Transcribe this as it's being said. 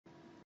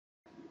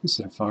This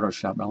is a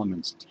Photoshop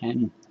Elements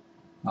 10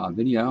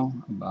 video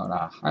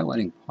about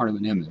highlighting part of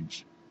an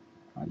image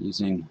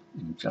using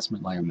an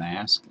adjustment layer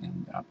mask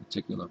and a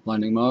particular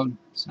blending mode.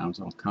 Sounds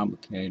a little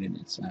complicated.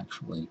 It's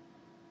actually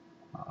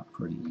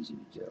pretty easy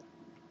to do.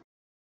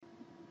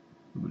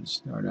 I'm going to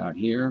start out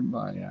here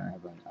by I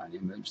have an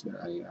image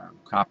that I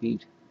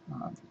copied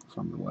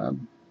from the web,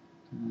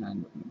 and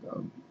I'm going to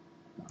go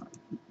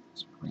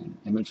bring an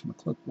image from a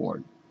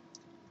clipboard.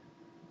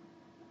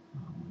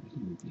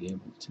 You'll be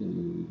able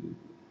to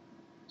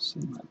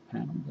see my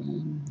panel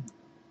bin.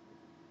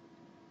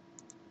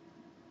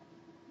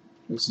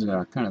 This is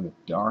kind of a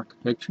dark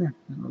picture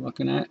that we're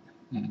looking at,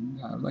 and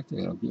I'd like to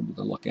be able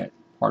to look at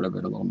part of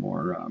it a little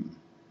more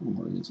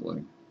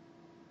easily.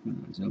 I'm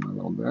going to zoom a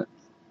little bit,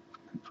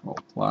 Control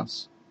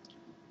plus,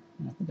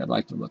 and I think I'd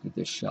like to look at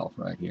this shelf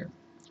right here.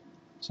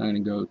 So I'm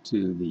going to go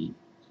to the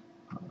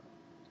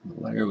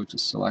layer which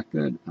is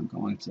selected. I'm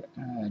going to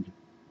add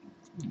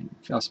an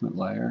adjustment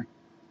layer.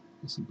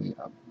 This will be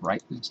a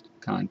brightness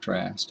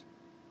contrast,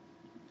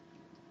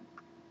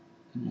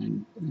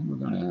 and then we're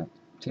going to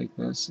take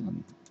this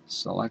and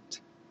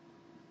select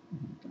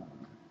and,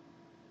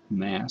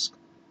 mask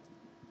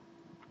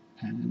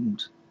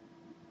and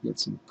get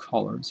some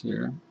colors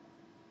here.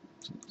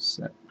 So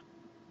set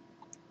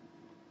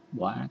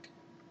black,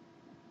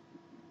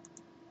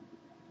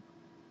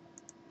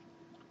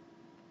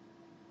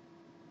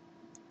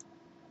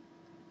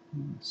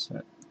 and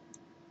set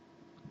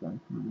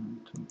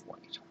background to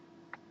white.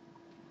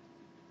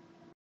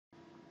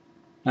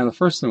 Now the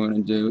first thing we're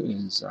going to do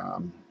is,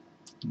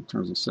 in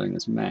terms of setting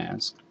this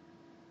mask,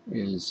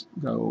 is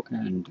go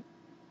and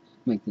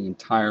make the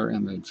entire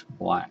image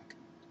black.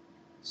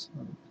 So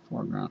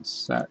foreground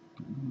set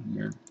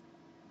here,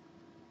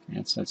 and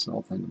it sets the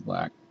whole thing to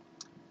black.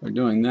 By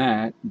doing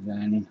that,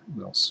 then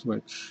we'll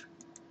switch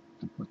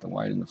and put the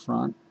white in the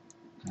front,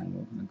 and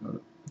we're going to go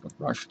to the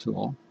brush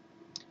tool.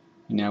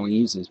 And now we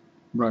use this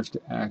brush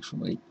to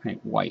actually paint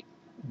white,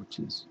 which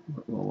is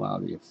what will allow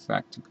the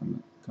effect to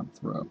come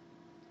through.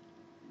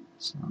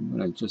 So I'm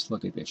going to just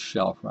look at this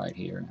shelf right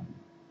here, and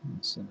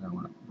so I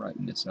want to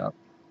brighten this up.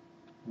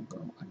 We'll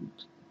go and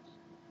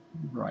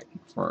brighten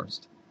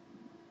first.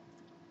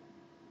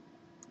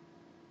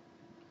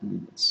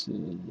 And let's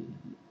see,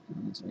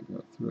 as I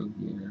go through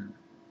here,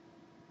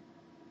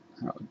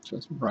 how it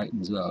just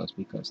brightens those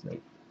because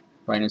the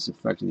brightness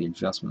effect of the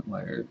adjustment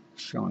layer is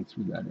showing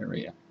through that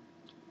area.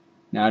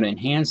 Now to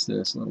enhance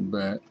this a little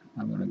bit,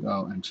 I'm going to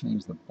go and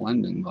change the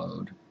blending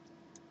mode,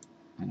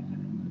 and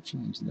I'm going to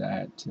change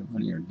that to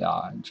linear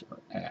dodge or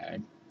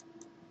add.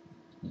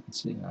 You can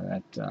see how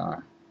that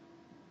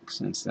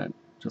accents that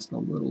just a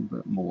little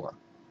bit more.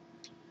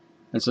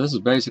 And so this is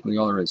basically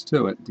all there is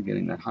to it, to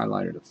getting that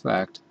highlighted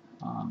effect.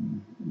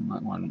 You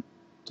might want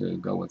to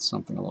go with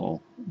something a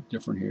little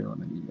different here,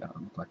 maybe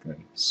look like a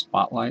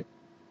spotlight,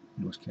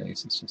 in which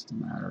case it's just a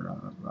matter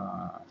of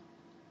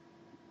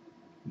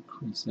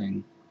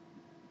increasing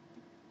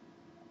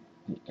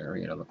the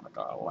area to look like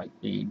a light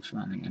beam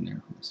shining in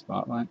there from the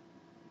spotlight.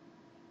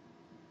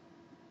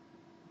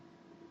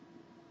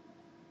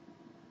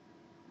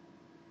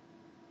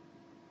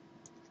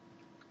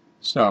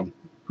 So,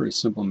 pretty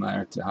simple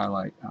matter to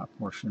highlight a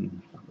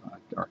portion of a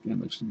dark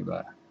image to give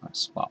a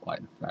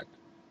spotlight effect.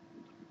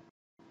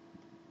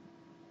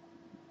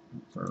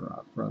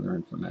 For further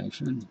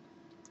information,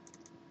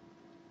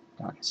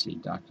 see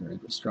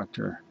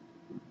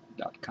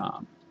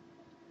drinstructor.com.